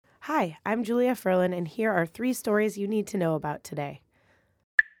Hi, I'm Julia Furlan, and here are 3 stories you need to know about today.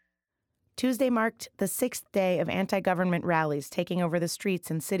 Tuesday marked the 6th day of anti-government rallies taking over the streets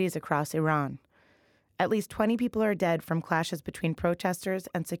in cities across Iran. At least 20 people are dead from clashes between protesters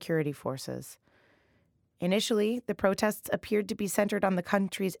and security forces. Initially, the protests appeared to be centered on the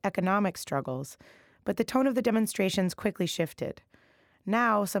country's economic struggles, but the tone of the demonstrations quickly shifted.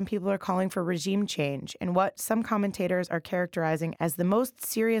 Now, some people are calling for regime change in what some commentators are characterizing as the most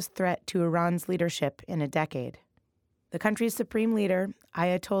serious threat to Iran's leadership in a decade. The country's supreme leader,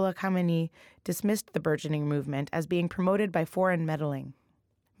 Ayatollah Khamenei, dismissed the burgeoning movement as being promoted by foreign meddling.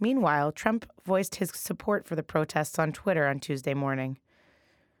 Meanwhile, Trump voiced his support for the protests on Twitter on Tuesday morning.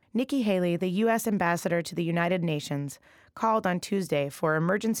 Nikki Haley, the U.S. ambassador to the United Nations, called on Tuesday for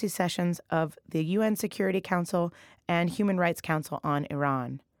emergency sessions of the UN Security Council and Human Rights Council on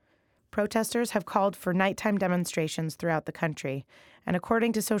Iran. Protesters have called for nighttime demonstrations throughout the country, and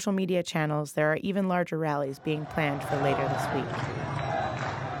according to social media channels, there are even larger rallies being planned for later this week.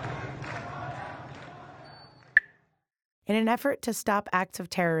 In an effort to stop acts of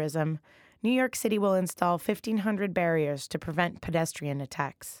terrorism, New York City will install 1,500 barriers to prevent pedestrian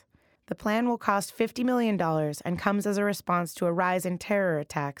attacks. The plan will cost $50 million and comes as a response to a rise in terror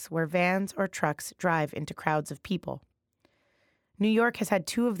attacks where vans or trucks drive into crowds of people. New York has had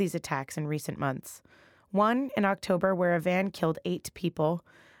 2 of these attacks in recent months. One in October where a van killed 8 people,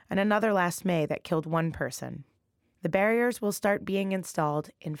 and another last May that killed 1 person. The barriers will start being installed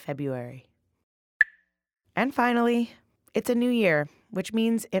in February. And finally, it's a new year, which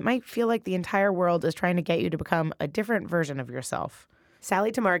means it might feel like the entire world is trying to get you to become a different version of yourself.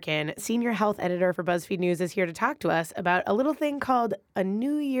 Sally Tamarkin, senior health editor for BuzzFeed News, is here to talk to us about a little thing called a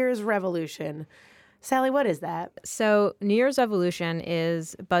New Year's Revolution. Sally, what is that? So New Year's Revolution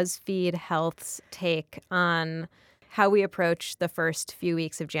is BuzzFeed Health's take on how we approach the first few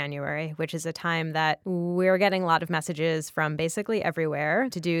weeks of January, which is a time that we're getting a lot of messages from basically everywhere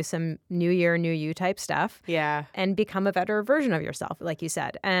to do some New Year, New You type stuff. Yeah. And become a better version of yourself, like you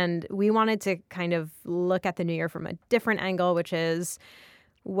said. And we wanted to kind of look at the new year from a different angle, which is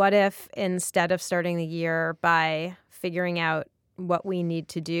what if instead of starting the year by figuring out what we need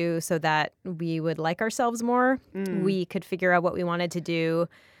to do so that we would like ourselves more, we could figure out what we wanted to do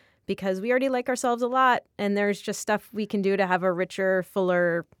because we already like ourselves a lot, and there's just stuff we can do to have a richer,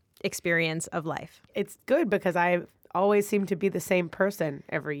 fuller experience of life. It's good because I always seem to be the same person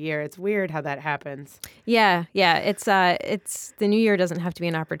every year. It's weird how that happens. Yeah. It's the new year doesn't have to be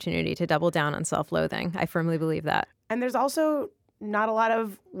an opportunity to double down on self-loathing. I firmly believe that. And there's also not a lot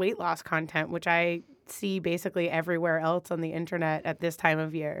of weight loss content, which I see basically everywhere else on the internet at this time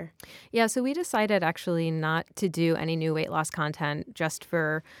of year. Yeah, so we decided actually not to do any new weight loss content just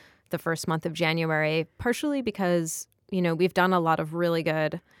for the first month of January, partially because, we've done a lot of really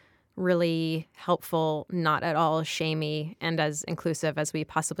good, really helpful, not at all shamey and as inclusive as we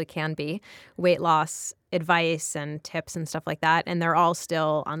possibly can be, weight loss advice and tips and stuff like that. And they're all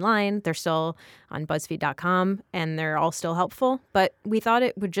still online. They're still on BuzzFeed.com, and they're all still helpful. But we thought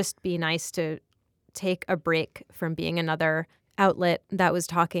it would just be nice to take a break from being another outlet that was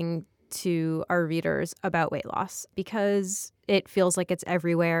talking to our readers about weight loss, because it feels like it's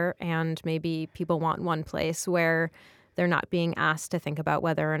everywhere, and maybe people want one place where they're not being asked to think about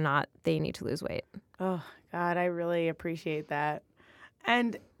whether or not they need to lose weight. Oh, God, I really appreciate that.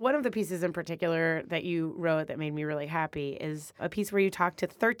 And one of the pieces in particular that you wrote that made me really happy is a piece where you talked to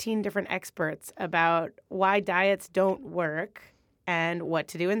 13 different experts about why diets don't work and what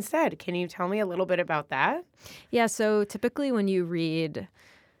to do instead. Can you tell me a little bit about that? Yeah, so typically when you read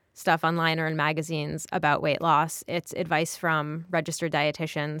stuff online or in magazines about weight loss, it's advice from registered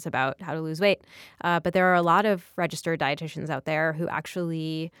dietitians about how to lose weight. But there are a lot of registered dietitians out there who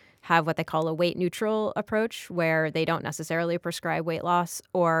actually have what they call a weight neutral approach, where they don't necessarily prescribe weight loss,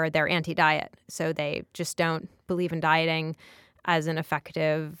 or they're anti-diet. So they just don't believe in dieting as an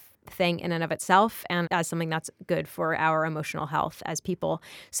effective thing in and of itself and as something that's good for our emotional health as people.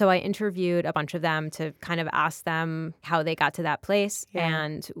 So I interviewed a bunch of them to kind of ask them how they got to that place. Yeah.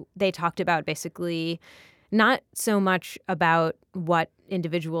 And they talked about basically not so much about what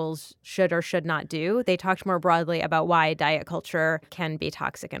individuals should or should not do. They talked more broadly about why diet culture can be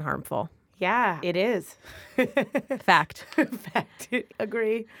toxic and harmful. Yeah, it is. Fact. Fact.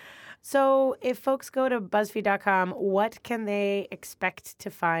 Agree. So if folks go to BuzzFeed.com, what can they expect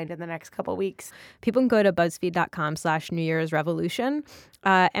to find in the next couple weeks? People can go to BuzzFeed.com/New Year's Revolution,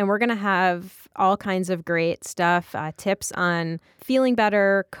 and we're going to have all kinds of great stuff, tips on feeling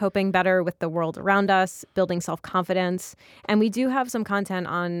better, coping better with the world around us, building self-confidence. And we do have some content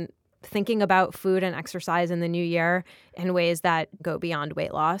on thinking about food and exercise in the new year in ways that go beyond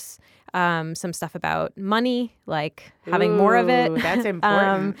weight loss. Some stuff about money, like having more of it. That's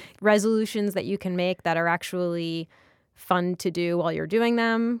important. Resolutions that you can make that are actually fun to do while you're doing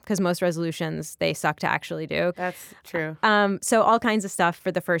them, because most resolutions, they suck to actually do. That's true. So all kinds of stuff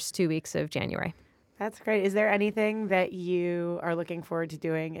for the first 2 weeks of January. That's great. Is there anything that you are looking forward to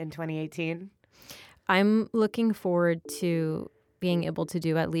doing in 2018? I'm looking forward to being able to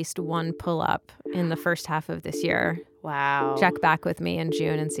do at least one pull-up in the first half of this year. Wow. Check back with me in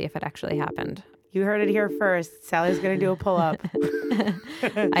June and see if it actually happened. You heard it here first. Sally's going to do a pull-up.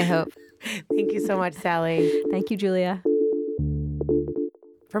 I hope. Thank you so much, Sally. Thank you, Julia.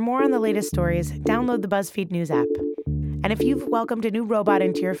 For more on the latest stories, download the BuzzFeed News app. And if you've welcomed a new robot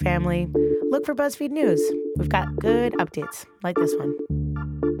into your family, look for BuzzFeed News. We've got good updates like this one.